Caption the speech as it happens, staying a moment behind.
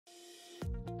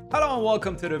Hello and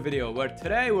welcome to the video where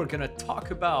today we're gonna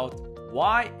talk about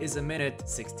why is a minute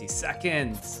 60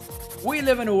 seconds. We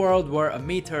live in a world where a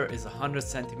meter is 100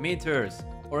 centimeters,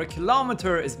 or a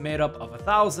kilometer is made up of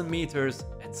 1,000 meters,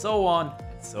 and so on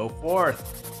and so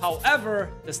forth. However,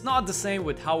 that's not the same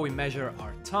with how we measure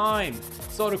our time.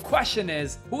 So the question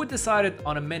is, who decided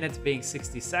on a minute being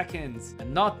 60 seconds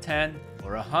and not 10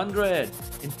 or 100?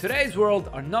 In today's world,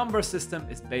 our number system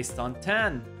is based on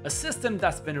 10, a system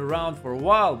that's been around for a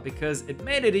while because it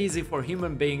made it easy for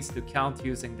human beings to count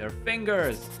using their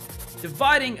fingers.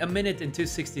 Dividing a minute into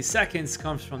 60 seconds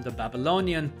comes from the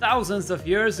Babylonians thousands of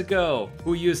years ago,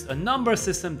 who used a number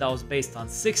system that was based on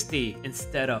 60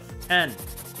 instead of 10.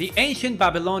 The ancient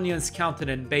Babylonians counted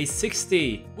in base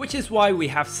 60, which is why we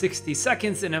have 60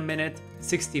 seconds in a minute,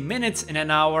 60 minutes in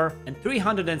an hour, and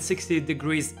 360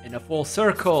 degrees in a full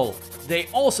circle. They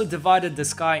also divided the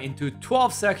sky into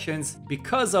 12 sections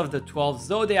because of the 12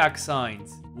 zodiac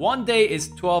signs. One day is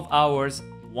 12 hours,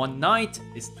 one night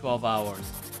is 12 hours.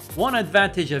 One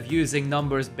advantage of using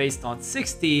numbers based on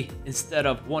 60 instead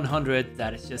of 100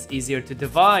 that it's just easier to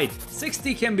divide.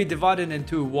 60 can be divided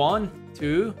into 1,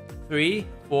 2, 3,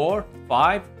 4,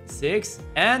 5, 6,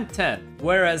 and 10.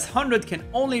 Whereas 100 can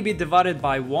only be divided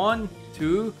by 1,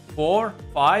 2, 4,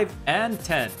 5, and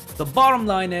 10. The bottom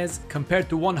line is, compared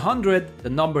to 100, the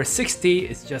number 60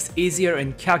 is just easier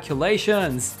in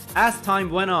calculations. As time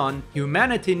went on,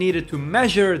 humanity needed to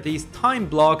measure these time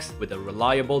blocks with a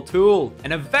reliable tool,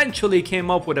 and eventually came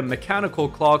up with a mechanical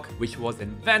clock which was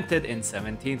invented in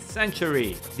 17th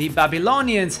century. The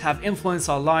Babylonians have influenced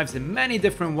our lives in many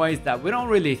different ways that we don't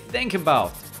really think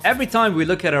about. Every time we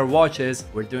look at our watches,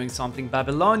 we're doing something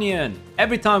Babylonian.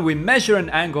 Every time we measure an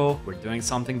angle, we're doing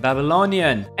something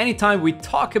Babylonian. Anytime we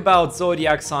talk about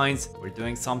zodiac signs, we're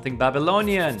doing something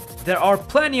Babylonian. There are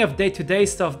plenty of day-to-day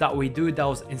stuff that we do that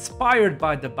was inspired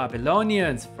by the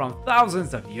Babylonians from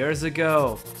thousands of years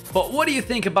ago. But what do you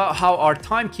think about how our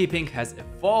timekeeping has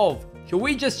evolved? Should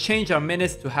we just change our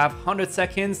minutes to have 100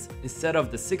 seconds instead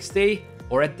of the 60?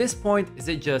 Or at this point, is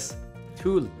it just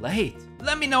too late?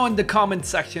 Let me know in the comment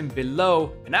section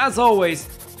below, and as always,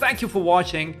 thank you for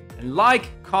watching, and like,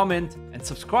 comment, and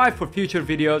subscribe for future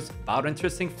videos about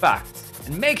interesting facts.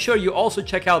 And make sure you also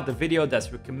check out the video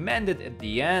that's recommended at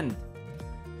the end.